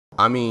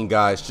I mean,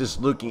 guys, just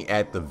looking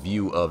at the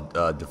view of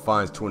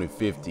Defiance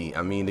 2050,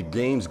 I mean, the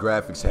game's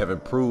graphics have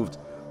improved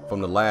from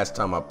the last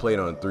time I played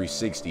on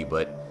 360,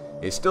 but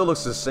it still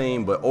looks the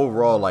same. But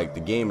overall, like, the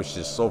game is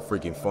just so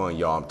freaking fun,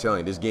 y'all. I'm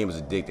telling you, this game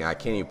is addicting. I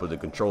can't even put the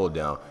controller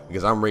down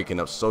because I'm raking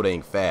up so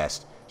dang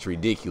fast. It's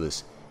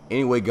ridiculous.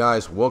 Anyway,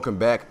 guys, welcome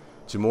back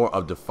to more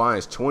of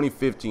Defiance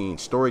 2015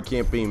 story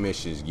campaign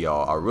missions,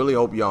 y'all. I really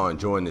hope y'all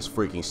enjoying this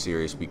freaking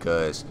series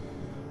because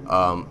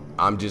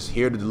I'm just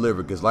here to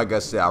deliver, because like I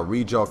said, I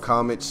read y'all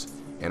comments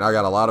and I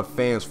got a lot of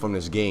fans from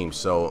this game.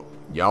 So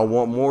y'all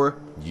want more,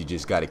 you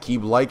just got to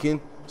keep liking,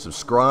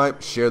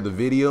 subscribe, share the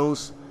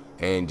videos,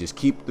 and just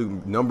keep the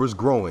numbers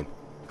growing.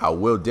 I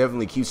will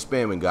definitely keep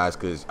spamming, guys,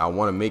 because I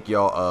want to make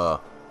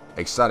y'all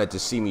excited to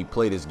see me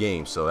play this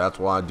game. So that's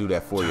why I do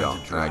that for y'all,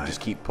 and I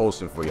just keep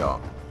posting for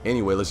y'all.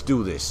 Anyway, let's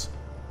do this.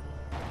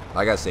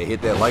 Like I said,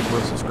 hit that like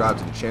button, subscribe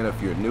to the channel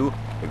if you're new,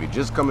 if you're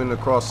just coming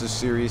across this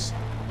series.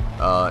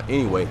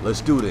 Anyway, let's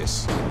do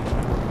this.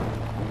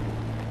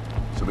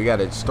 So we got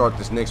to start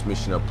this next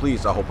mission up.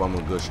 Please, I hope I'm in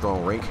a good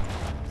strong rank.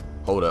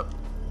 Hold up.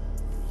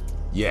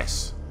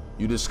 Yes.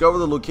 You discover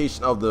the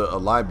location of the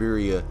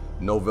Liberia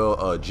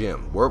Novel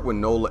gem. Work with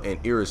Nola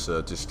and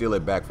Irisa to steal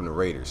it back from the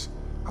raiders.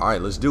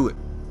 Alright, let's do it.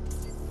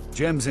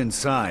 Gem's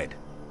inside,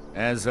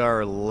 as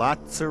are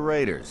lots of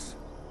raiders.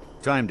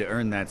 Time to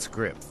earn that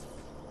script.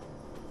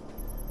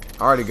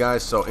 Alrighty,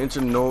 guys, so enter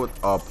North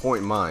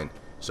Point Mine.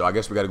 So I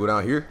guess we got to go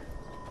down here.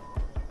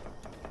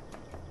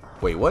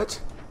 Wait,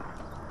 what?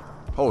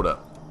 Hold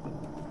up.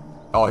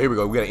 Oh, here we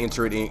go. We got to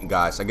enter it in,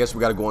 guys. I guess we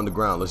got to go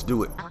underground. Let's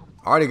do it.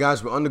 Alrighty,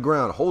 guys, we're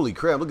underground. Holy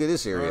crap, look at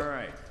this area.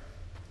 Alright.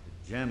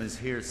 The gem is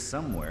here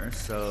somewhere,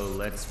 so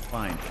let's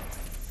find it.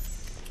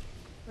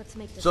 Let's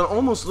make this. So it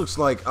almost looks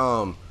like,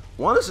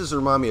 why does this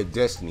remind me of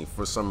Destiny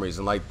for some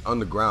reason? Like,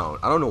 underground.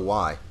 I don't know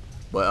why.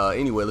 But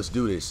anyway, let's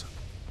do this.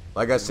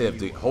 Like I said,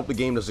 hope the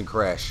game doesn't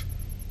crash.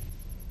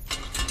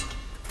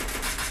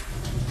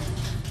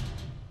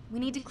 We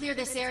need to clear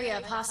this area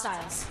of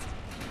hostiles.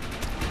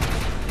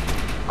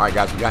 Alright,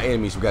 guys, we got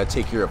enemies we got to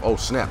take care of. Oh,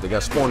 snap. They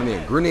got spawning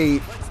in.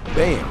 Grenade.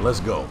 Bam. Let's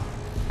go.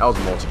 That was a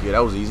multi-kill. That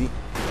was easy.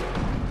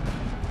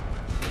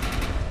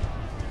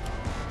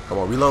 Come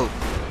on, reload.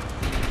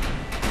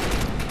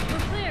 We're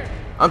clear.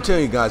 I'm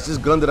telling you guys, this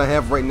gun that I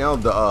have right now,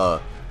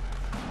 the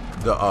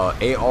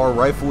AR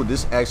rifle,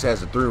 this actually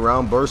has a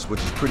 3-round burst,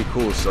 which is pretty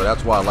cool. So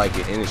that's why I like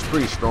it. And it's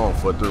pretty strong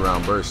for a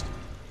 3-round burst.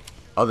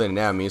 Other than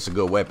that, I mean, it's a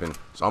good weapon,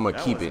 so I'm gonna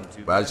keep it.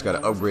 But I just gotta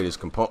upgrade his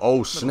component.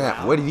 Oh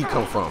snap! Where did he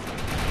come from?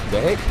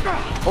 The heck?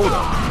 Hold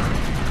on.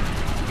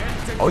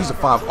 Oh, he's a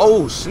 5.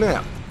 Oh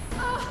snap!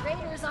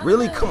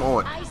 Really? Come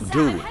on,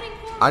 dude.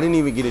 I didn't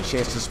even get a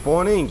chance to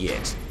spawn in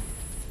yet.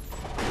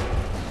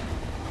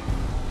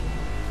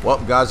 Well,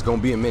 guys, it's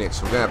gonna be a minute,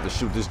 so we're gonna have to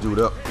shoot this dude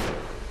up.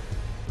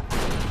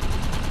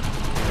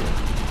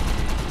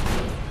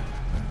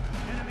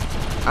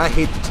 I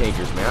hate the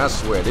tankers, man. I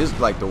swear, this is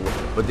like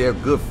but they're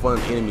good, fun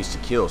enemies to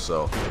kill.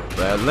 So,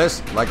 but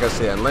unless, like I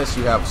said, unless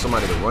you have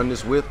somebody to run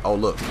this with. Oh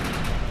look,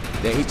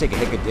 then he's taking a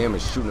heck of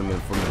damage shooting him in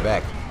from the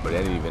back. But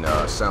that didn't even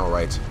sound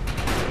right.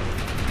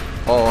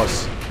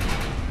 Pause.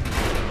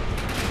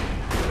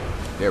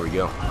 There we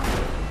go.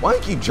 Why do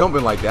you keep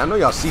jumping like that? I know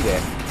y'all see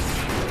that.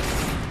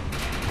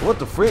 What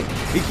the frick?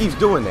 He keeps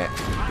doing that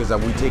because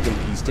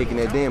he's taking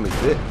that damage,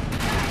 bit.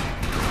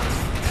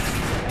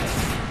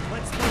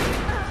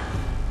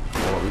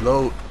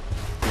 Reload.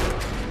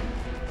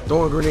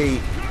 Throwing a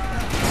grenade.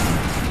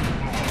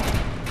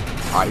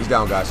 Alright, he's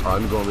down, guys. Alright,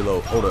 let me go and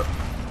reload. Hold up.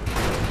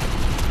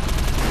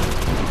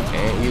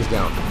 And he is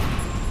down.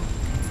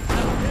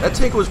 That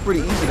tank was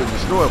pretty easy to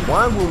destroy.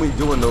 Why when we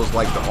doing those,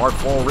 like, the Ark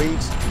Fall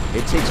raids,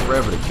 it takes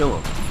forever to kill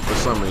him for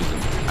some reason.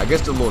 I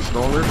guess they're a little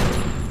stronger.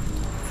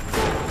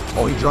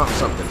 Oh, he dropped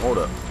something. Hold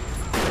up.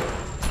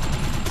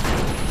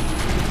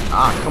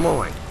 Ah, come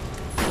on.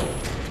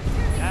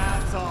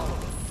 That's all.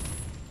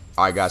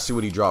 Alright, guys, see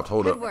what he dropped.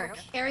 Hold up. Good work.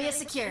 Area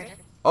secured.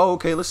 Oh,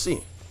 okay, let's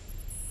see.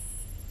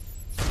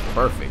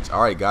 Perfect.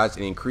 Alright, guys,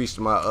 it increased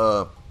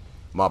my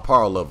my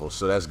power level,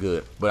 so that's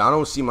good. But I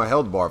don't see my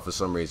health bar for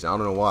some reason. I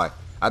don't know why.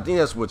 I think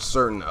that's with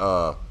certain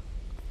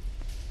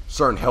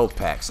certain health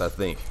packs, I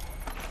think.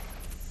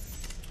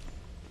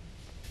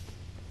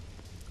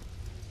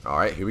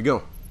 Alright, here we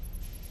go.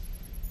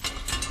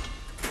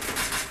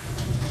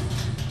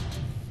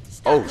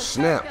 Oh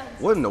snap.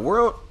 What in the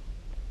world?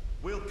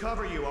 We'll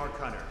cover you, Ark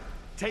Hunter.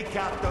 Take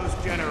out those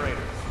generators.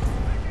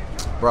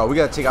 Bro, we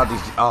gotta take out these.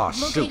 Oh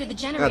shoot! Located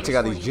the We gotta take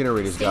out these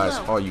generators, Stay guys.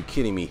 low. Are you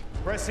kidding me?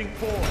 Pressing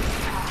forward.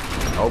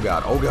 Oh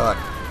god! Oh god!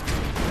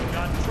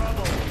 Got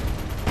trouble.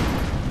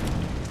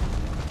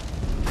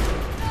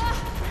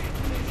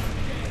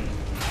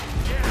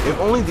 If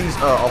only these.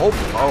 I hope.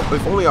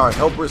 If only our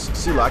helpers.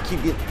 See, like, I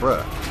keep getting.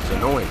 Bruh, it's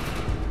annoying.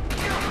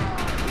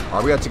 All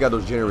right, we gotta take out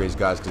those generators,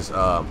 guys, because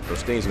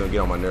those things are gonna get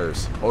on my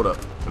nerves. Hold up.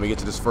 Let me get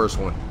to this first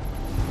one.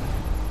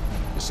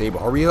 Disable.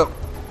 Hurry up.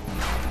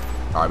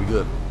 All right, we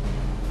good.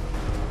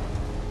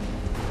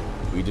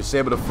 We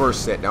disabled the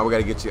first set. Now we got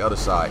to get to the other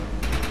side.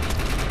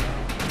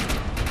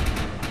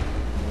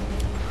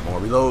 Come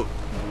on, reload.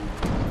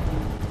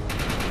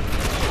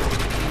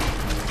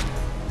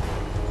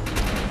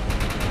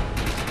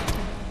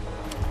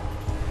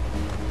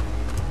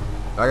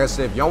 Like I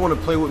said, if y'all want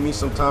to play with me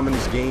sometime in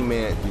this game,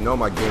 man, you know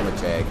my gamer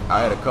tag.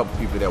 I had a couple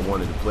people that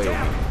wanted to play with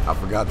me. I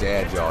forgot to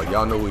add y'all.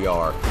 Y'all know who you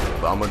are,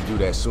 but I'm gonna do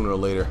that sooner or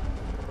later.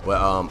 But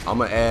I'm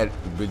gonna add.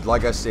 But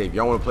like I said, if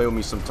y'all want to play with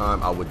me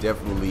sometime, I would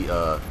definitely.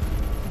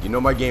 You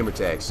know my gamer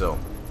tag, so.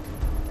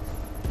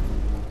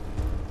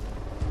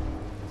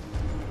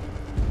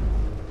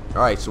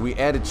 All right, so we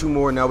added 2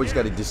 more. Now we just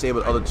got to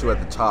disable the other 2 at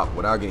the top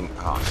without getting.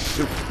 Oh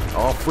shoot!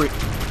 Oh frick!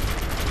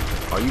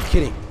 Are you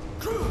kidding?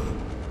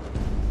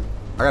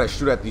 I gotta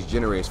shoot at these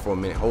generators for a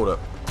minute. Hold up.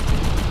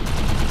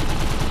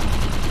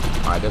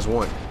 Alright, that's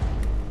 1.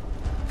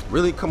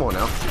 Really? Come on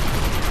now.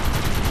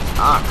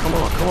 Ah, come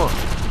on, come on.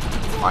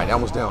 Alright, that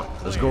one's down.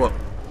 Let's go up.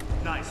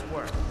 Nice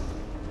work.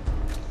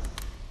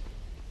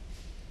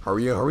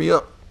 Hurry up, hurry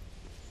up.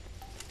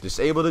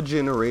 Disable the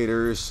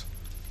generators.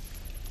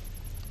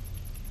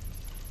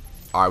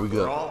 Alright, we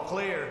good. We're all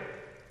clear.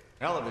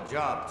 Hell of a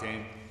job,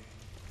 team.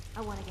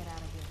 I want to get out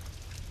of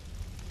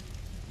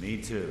here. Me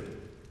too.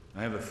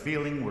 I have a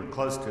feeling we're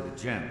close to the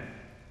gem,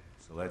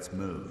 so let's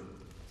move.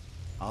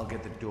 I'll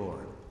get the door.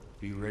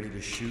 Be ready to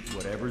shoot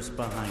whatever's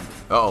behind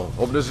it. Uh-oh.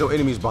 Hope there's no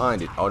enemies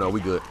behind it. Oh, no,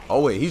 we good. Oh,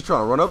 wait. He's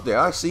trying to run up there.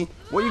 I see.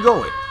 Where you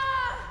going?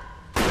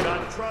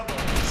 Got trouble.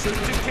 Shoot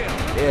to kill.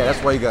 Yeah,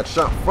 that's why you got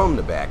shot from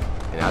the back.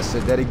 And I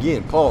said that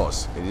again.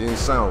 Pause. It didn't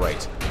sound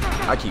right.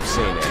 I keep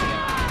saying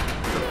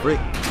that. The frick.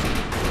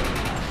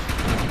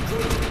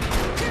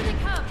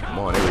 Come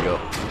on. There we go.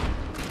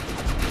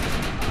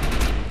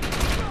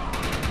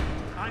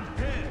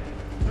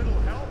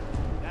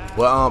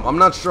 Well, I'm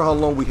not sure how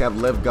long we have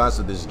left, guys,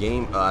 of this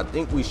game. I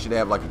think we should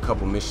have like a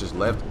couple missions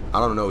left. I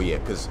don't know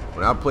yet, because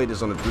when I played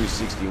this on the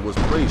 360, it was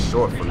pretty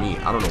short for me.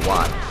 I don't know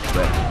why,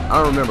 but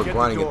I don't remember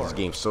grinding at this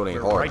game so dang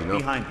hard, you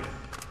know?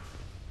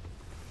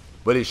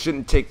 But it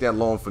shouldn't take that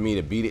long for me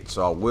to beat it,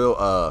 so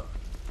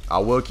I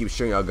will keep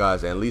showing y'all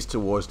guys at least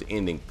towards the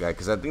ending,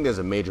 because I think there's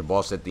a major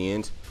boss at the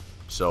end.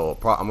 So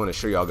I'm going to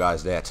show y'all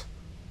guys that.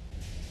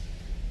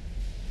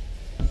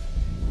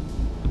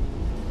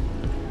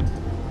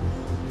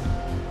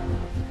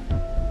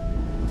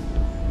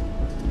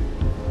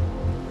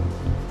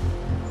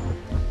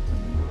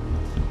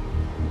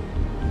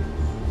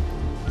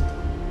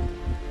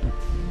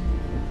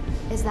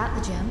 Is that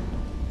the gem?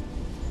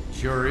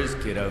 Sure is,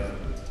 kiddo.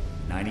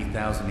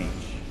 90,000 each.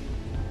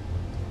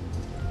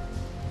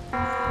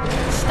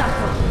 Stop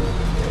her.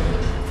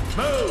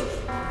 Move!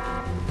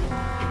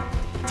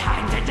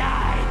 Time to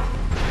die!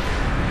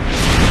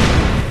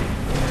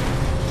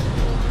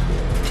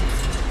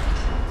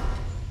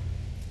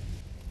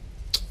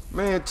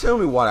 Man, tell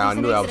me why I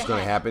knew that was going to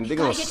ahead. happen. They're You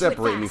going gotta to get to it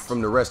separate me fast.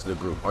 from the rest of the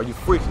group. Are you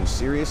freaking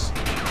serious?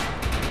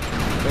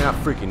 Man, I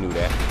freaking knew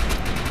that.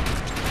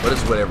 But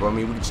it's whatever. I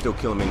mean, we can still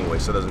kill him anyway,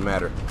 so it doesn't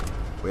matter.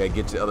 We gotta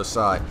get to the other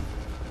side.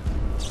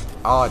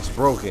 Oh, it's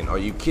broken. Are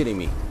you kidding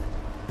me?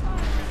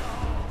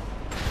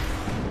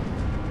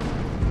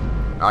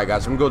 Alright,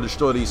 guys. I'm going to go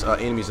destroy these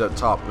enemies up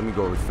top. Let me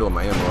go refill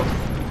my ammo up.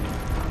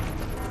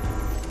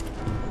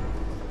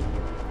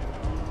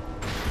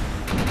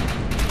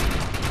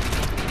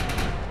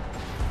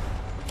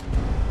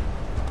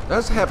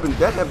 That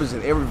happens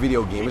in every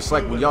video game. It's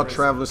like when y'all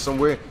traveling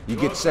somewhere, you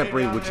get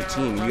separated with your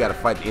team and you gotta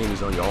fight the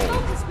enemies on your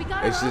own.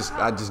 It's just,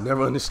 I just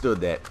never understood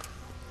that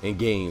in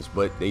games,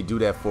 but they do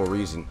that for a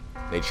reason.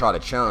 They try to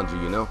challenge you,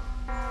 you know?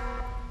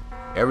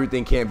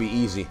 Everything can't be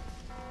easy.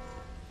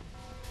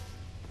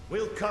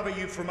 We'll cover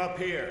you from up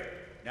here.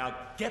 Now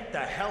get the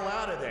hell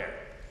out of there.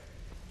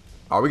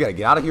 Oh, we gotta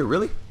get out of here,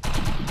 really?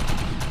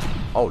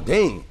 Oh,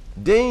 dang.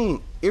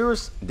 Dang.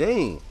 Iris,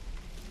 dang.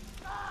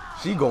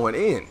 She going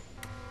in.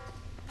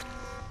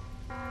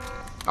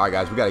 Alright,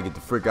 guys, we gotta get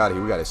the frick out of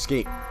here. We gotta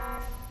escape.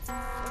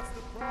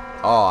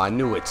 Oh, I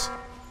knew it.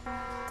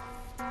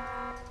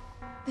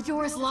 The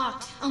door is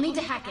locked. I'll need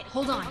to hack it.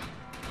 Hold on.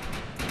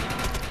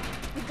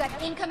 We've got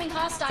incoming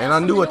hostiles. And I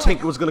from knew the a north.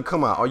 tank was gonna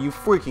come out. Are you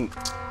freaking...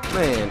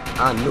 Man,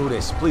 I knew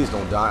this. Please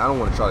don't die. I don't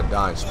want to try to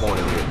die and spawn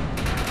in here.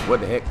 What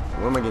the heck?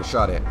 Where am I getting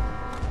shot at?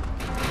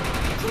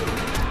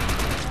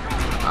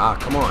 Ah,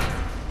 come on.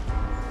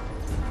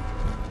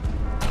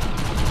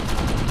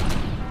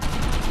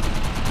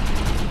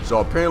 So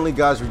apparently,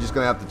 guys, we're just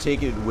gonna have to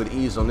take it with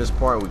ease on this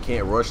part. We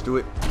can't rush through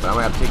it, but I'm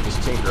gonna have to take this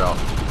tanker out.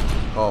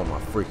 Oh my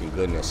freaking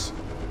goodness!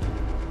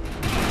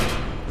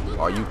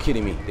 Are you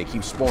kidding me? They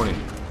keep spawning.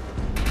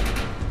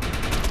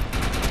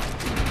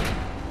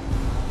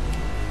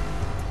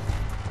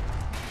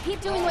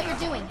 Keep doing what you're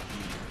doing.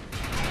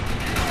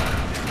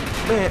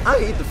 Man, I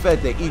hate the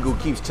fact that Eagle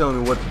keeps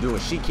telling me what to do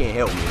and she can't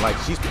help me. Like,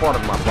 she's part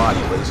of my body,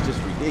 but it's just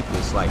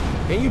ridiculous. Like,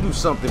 can you do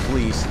something,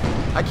 please?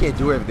 I can't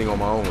do everything on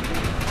my own.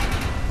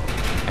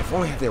 If I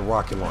only had that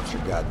rocket launcher,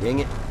 god dang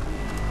it.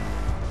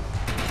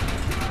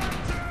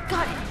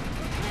 Got it.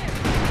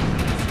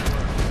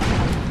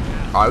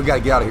 Alright, we gotta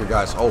get out of here,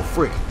 guys. Oh,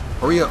 frick.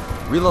 Hurry up.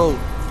 Reload.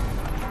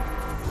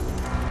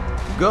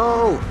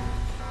 Go.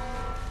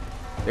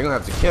 They're gonna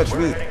have to catch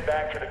me.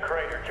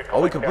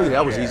 Oh, we completed.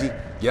 That was easy.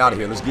 Get out of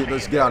here. Let's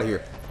get out of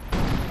here.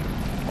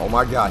 Oh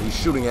my god, he's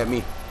shooting at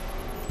me.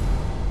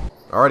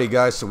 Alrighty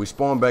guys, so we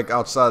spawned back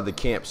outside of the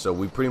camp, so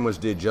we pretty much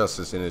did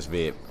justice in this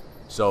vid.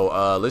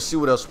 So let's see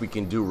what else we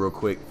can do real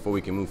quick before we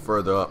can move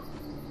further up.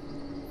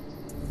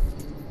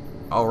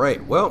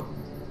 Alright, well,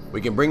 we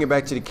can bring it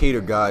back to the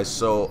cater, guys.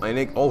 So, and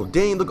it, oh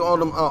dang, look at all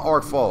them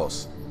Ark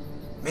Falls.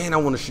 Man, I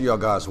want to show y'all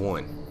guys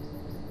one.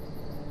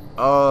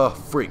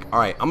 Freak.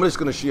 Alright, I'm just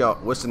gonna show y'all,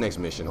 what's the next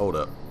mission? Hold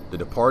up. The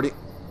Departed?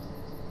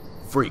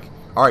 Freak.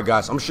 Alright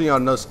guys, I'm gonna show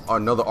y'all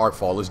another Ark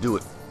Fall. Let's do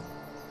it.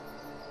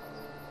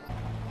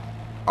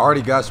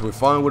 Alrighty guys, so we're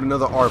finally with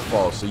another Ark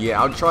Fall. So yeah,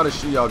 I'll try to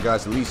show y'all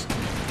guys at least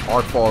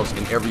Ark Falls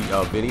in every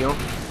video.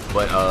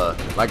 But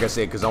like I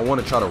said, because I want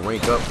to try to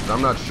rank up, because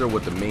I'm not sure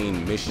what the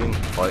main mission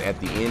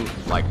at the end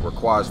like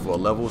requires for a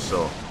level.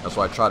 So that's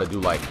why I try to do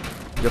like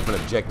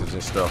different objectives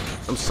and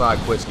stuff. Some side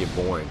quests get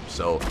boring.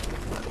 So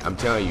I'm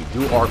telling you,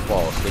 do Ark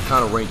Falls. They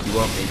kind of rank you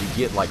up and you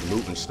get like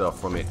loot and stuff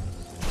from it.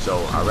 So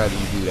I'd rather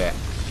you do that.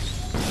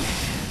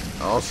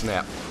 Oh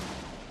snap.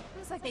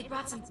 Looks like they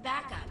brought some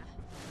backup.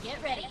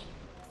 Get ready.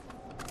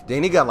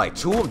 Dang, they got like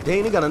two of them.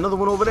 Dang, they got another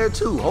one over there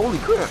too. Holy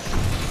crap.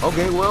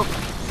 Okay, well,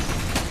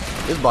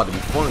 it's about to be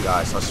fun,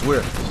 guys. I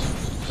swear.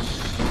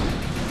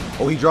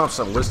 Oh, he dropped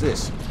something. What's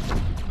this?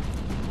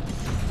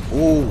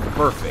 Ooh,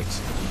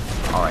 perfect.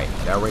 Alright,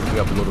 that ranked me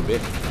up a little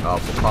bit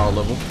for power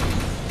level.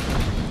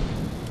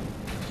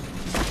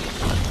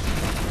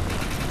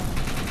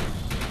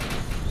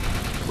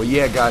 But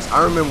yeah, guys,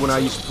 I remember when I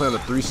used to play on the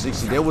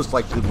 360, there was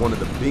like one of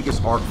the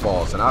biggest Ark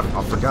Falls, and I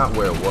forgot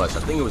where it was. I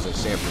think it was in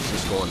San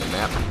Francisco on the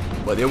map,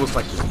 but it was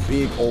like this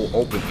big old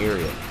open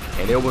area,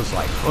 and there was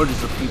like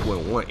hundreds of people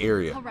in one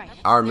area.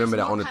 I remember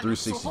that on the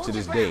 360 to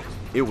this day.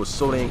 It was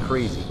so dang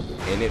crazy,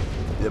 and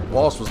the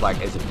boss was like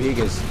as big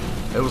as,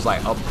 it was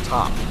like up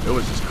top. It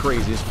was just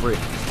crazy as frick.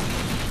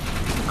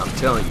 I'm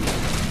telling you,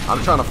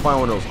 I'm trying to find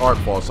one of those Ark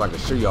Falls so I can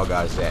show y'all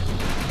guys that.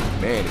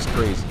 Man, it's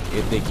crazy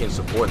if they can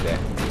support that.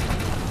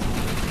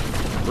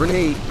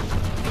 Grenade.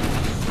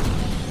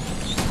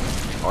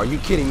 Are you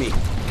kidding me?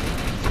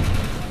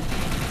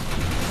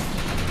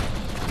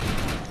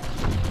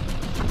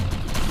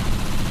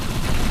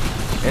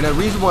 And the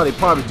reason why they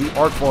probably do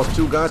Ark Falls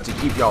too, guys, to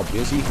keep y'all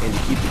busy and to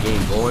keep the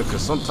game going,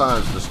 because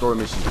sometimes the story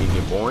missions can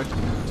get boring.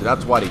 So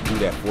that's why they do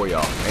that for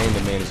y'all. And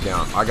the man is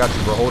down. I got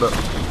you, bro. Hold up.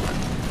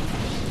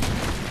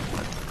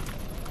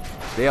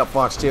 Stay up,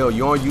 Foxtail.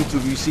 You're on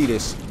YouTube. You see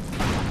this.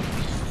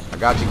 I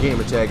got your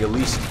gamer tag at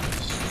least.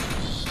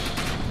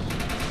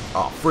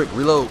 Oh, frick,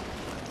 reload.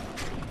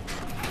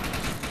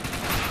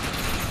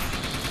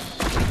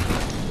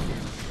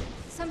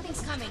 Something's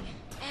coming,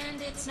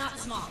 and it's not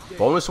small.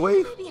 Bonus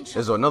wave?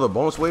 Is there another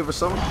bonus wave or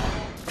something?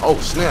 Oh,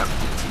 snap.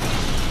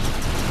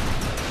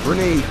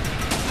 Grenade.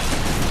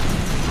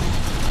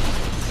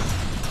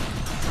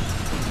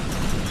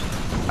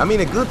 I mean,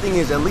 the good thing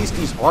is at least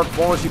these Ark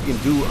Falls you can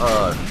do,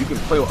 you can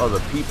play with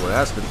other people.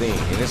 That's the thing.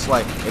 And it's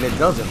like, and it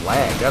doesn't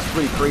lag. That's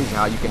pretty crazy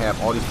how you can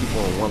have all these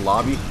people in one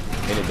lobby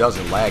and it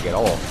doesn't lag at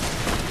all.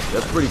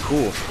 That's pretty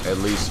cool, at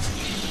least.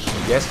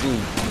 Destiny,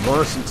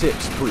 learn some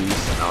tips, please.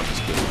 No, I'm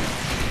just kidding.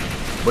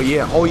 But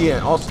yeah, oh yeah,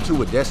 and also too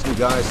with Destiny,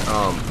 guys,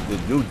 the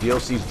new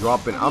DLC's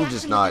dropping. I'm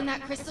just not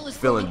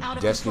feeling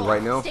Destiny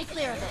right now.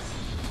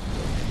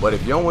 But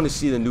if y'all want to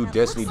see the new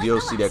Destiny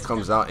DLC that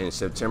comes out in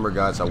September,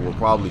 guys, I will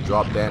probably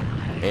drop that.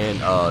 And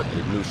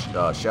the new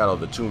Shadow of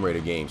the Tomb Raider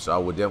game. So I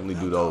will definitely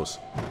do those.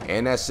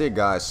 And that's it,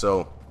 guys.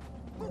 So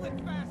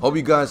hope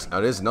you guys,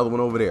 there's another one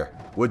over there.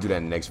 We'll do that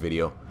in the next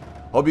video.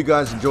 Hope you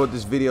guys enjoyed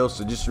this video.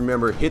 So just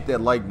remember, hit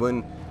that like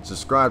button,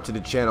 subscribe to the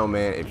channel,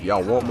 man. If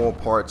y'all want more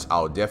parts,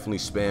 I'll definitely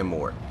spam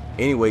more.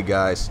 Anyway,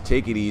 guys,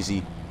 take it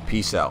easy.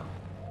 Peace out.